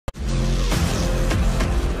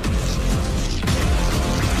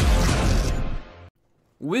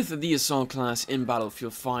With the Assault class in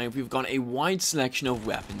Battlefield 5, we've got a wide selection of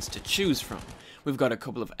weapons to choose from. We've got a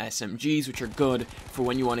couple of SMGs, which are good for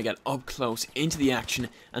when you want to get up close into the action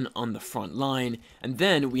and on the front line, and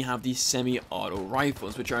then we have these semi-auto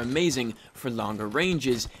rifles, which are amazing for longer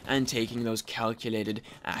ranges and taking those calculated,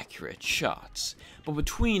 accurate shots. But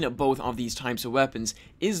between both of these types of weapons,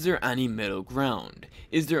 is there any middle ground?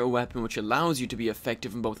 Is there a weapon which allows you to be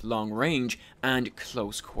effective in both long range and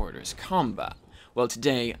close quarters combat? Well,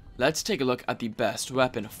 today, let's take a look at the best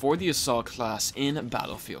weapon for the Assault class in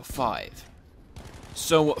Battlefield 5.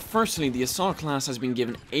 So, firstly, the Assault class has been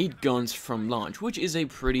given 8 guns from launch, which is a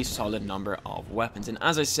pretty solid number of weapons. And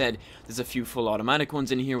as I said, there's a few full automatic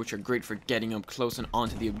ones in here, which are great for getting up close and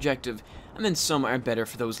onto the objective, and then some are better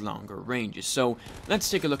for those longer ranges. So,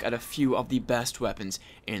 let's take a look at a few of the best weapons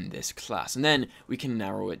in this class, and then we can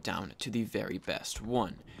narrow it down to the very best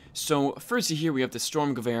one. So, firstly here we have the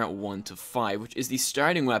Sturmgewehr 1-5, which is the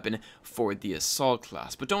starting weapon for the Assault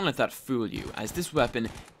class. But don't let that fool you, as this weapon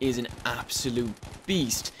is an absolute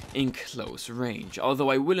beast in close range.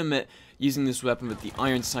 Although I will admit, using this weapon with the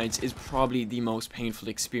iron sights is probably the most painful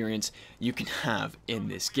experience you can have in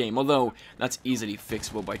this game. Although, that's easily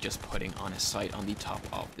fixable by just putting on a sight on the top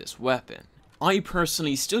of this weapon. I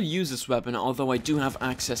personally still use this weapon, although I do have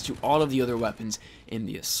access to all of the other weapons in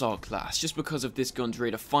the Assault class. Just because of this gun's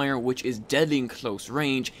rate of fire, which is deadly in close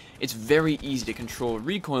range, it's very easy to control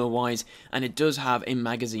recoil-wise, and it does have a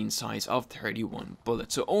magazine size of 31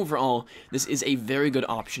 bullets. So overall, this is a very good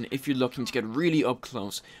option if you're looking to get really up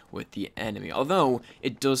close with the enemy, although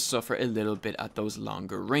it does suffer a little bit at those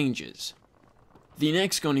longer ranges. The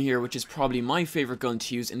next gun here, which is probably my favorite gun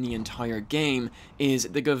to use in the entire game, is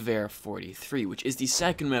the Gewehr 43, which is the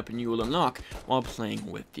second weapon you will unlock while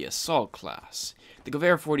playing with the Assault class. The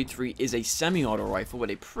Gewehr 43 is a semi-auto rifle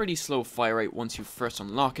with a pretty slow fire rate once you first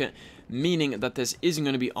unlock it, meaning that this isn't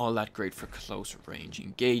going to be all that great for close range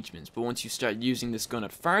engagements. But once you start using this gun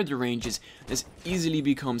at farther ranges, this easily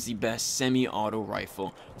becomes the best semi-auto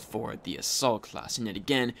rifle for the Assault class. And yet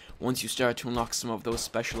again, once you start to unlock some of those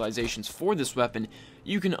specializations for this weapon,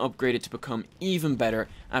 you can upgrade it to become even better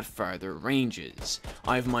at farther ranges.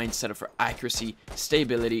 I have mine set up for accuracy,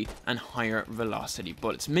 stability, and higher velocity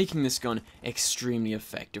bullets, making this gun extremely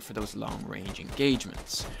effective for those long range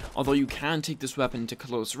engagements. Although you can take this weapon to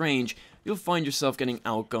close range, you'll find yourself getting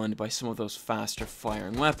outgunned by some of those faster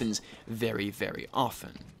firing weapons very, very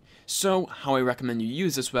often. So, how I recommend you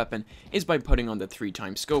use this weapon is by putting on the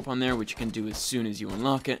 3x scope on there, which you can do as soon as you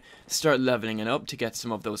unlock it, start leveling it up to get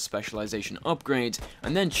some of those specialization upgrades,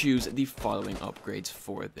 and then choose the following upgrades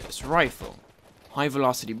for this rifle. High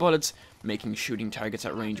velocity bullets, making shooting targets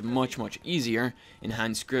at range much easier.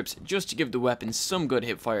 Enhanced grips, just to give the weapon some good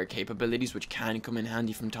hipfire capabilities, which can come in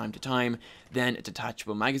handy from time to time. Then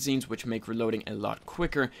detachable magazines, which make reloading a lot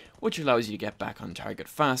quicker, which allows you to get back on target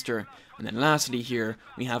faster. And then lastly here,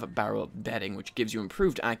 we have barrel bedding, which gives you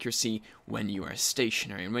improved accuracy when you are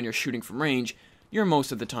stationary. And when you're shooting from range, you're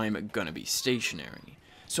most of the time gonna be stationary.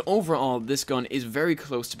 So overall, this gun is very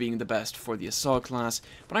close to being the best for the Assault class,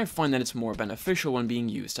 but I find that it's more beneficial when being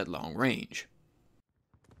used at long range.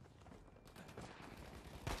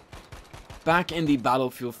 Back in the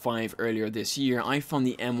Battlefield 5 earlier this year, I found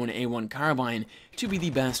the M1A1 carbine to be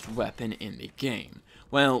the best weapon in the game.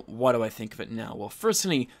 Well, what do I think of it now? Well,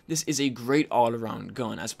 firstly, this is a great all-around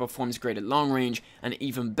gun, as it performs great at long range, and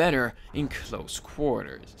even better in close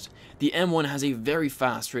quarters. The M1 has a very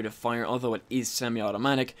fast rate of fire, although it is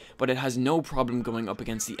semi-automatic, but it has no problem going up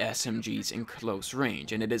against the SMGs in close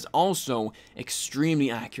range, and it is also extremely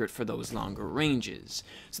accurate for those longer ranges.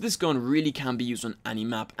 So this gun really can be used on any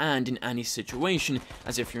map and in any situation,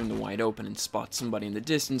 as if you're in the wide open and spot somebody in the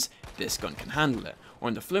distance, this gun can handle it. Or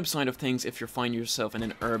on the flip side of things, if you're finding yourself in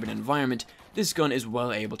an urban environment, this gun is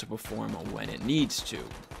well able to perform when it needs to.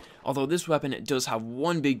 Although this weapon does have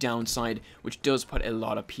one big downside, which does put a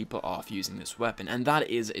lot of people off using this weapon, and that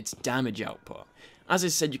is its damage output. As I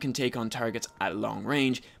said, you can take on targets at long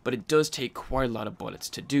range, but it does take quite a lot of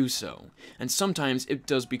bullets to do so, and sometimes it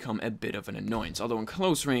does become a bit of an annoyance, although in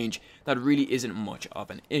close range, that really isn't much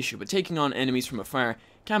of an issue, but taking on enemies from afar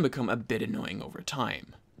can become a bit annoying over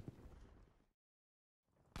time.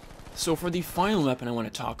 So for the final weapon I want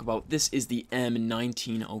to talk about, this is the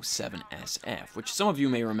M1907SF, which some of you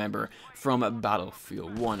may remember from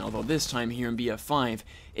Battlefield 1, although this time here in BF5,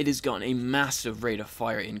 it has gotten a massive rate of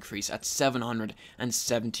fire increase at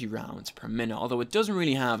 770 rounds per minute, although it doesn't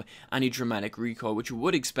really have any dramatic recoil, which you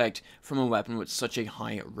would expect from a weapon with such a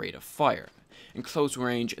high rate of fire. In close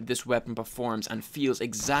range, this weapon performs and feels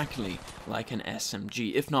exactly like an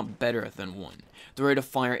SMG, if not better than one. The rate of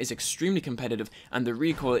fire is extremely competitive, and the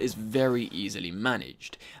recoil is very easily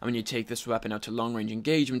managed. And when you take this weapon out to long-range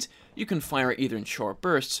engagements, you can fire it either in short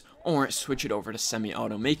bursts, or switch it over to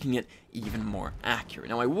semi-auto, making it even more accurate.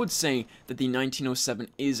 Now, I would say that the 1907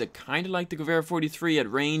 is kind of like the Gewehr 43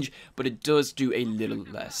 at range, but it does do a little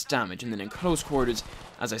less damage. And then in close quarters,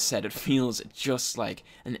 as I said, it feels just like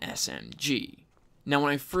an SMG. Now,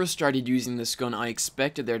 when I first started using this gun, I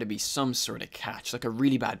expected there to be some sort of catch, like a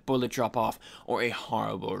really bad bullet drop-off or a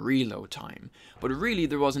horrible reload time. But really,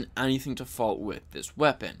 there wasn't anything to fault with this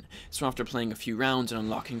weapon. So after playing a few rounds and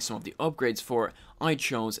unlocking some of the upgrades for it, I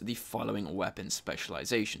chose the following weapon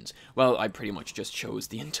specializations. Well, I pretty much just chose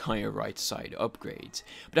the entire right side upgrades.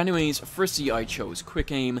 But anyways, firstly I chose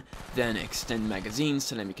quick aim, then extend magazines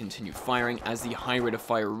to let me continue firing, as the high rate of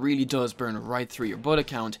fire really does burn right through your bullet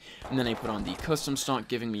count, and then I put on the custom stock,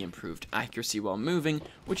 giving me improved accuracy while moving,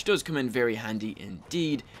 which does come in very handy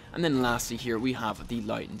indeed. And then lastly here we have the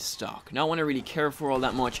lightened stock. Not one I really care for all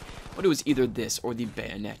that much, but it was either this or the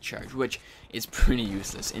bayonet charge, which is pretty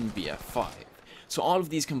useless in BF5. So all of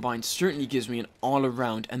these combined certainly gives me an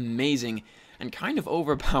all-around amazing and kind of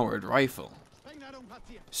overpowered rifle.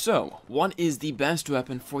 So, what is the best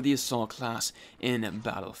weapon for the assault class in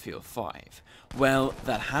Battlefield 5? Well,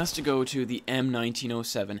 that has to go to the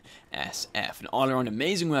M1907 SF, an all-around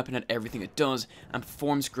amazing weapon at everything it does and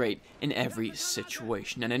performs great in every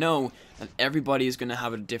situation. And I know that everybody is going to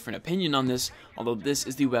have a different opinion on this, although this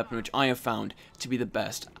is the weapon which I have found to be the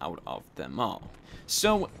best out of them all.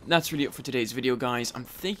 So, that's really it for today's video, guys. I'm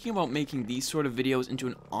thinking about making these sort of videos into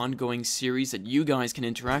an ongoing series that you guys can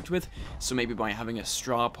interact with, so maybe by having a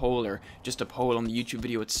straw poll or just a poll on the YouTube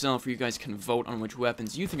video itself where you guys can vote on which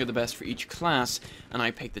weapons you think are the best for each class, and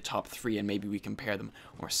I pick the top 3 and maybe we compare them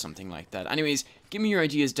or something like that. Anyways, give me your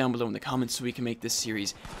ideas down below in the comments so we can make this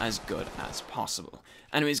series as good as possible.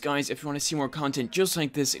 Anyways, guys, if you want to see more content just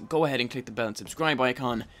like this, go ahead and click the bell and subscribe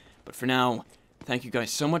icon. But for now, thank you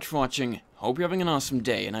guys so much for watching, hope you're having an awesome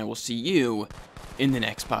day, and I will see you in the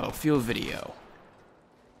next Battlefield video.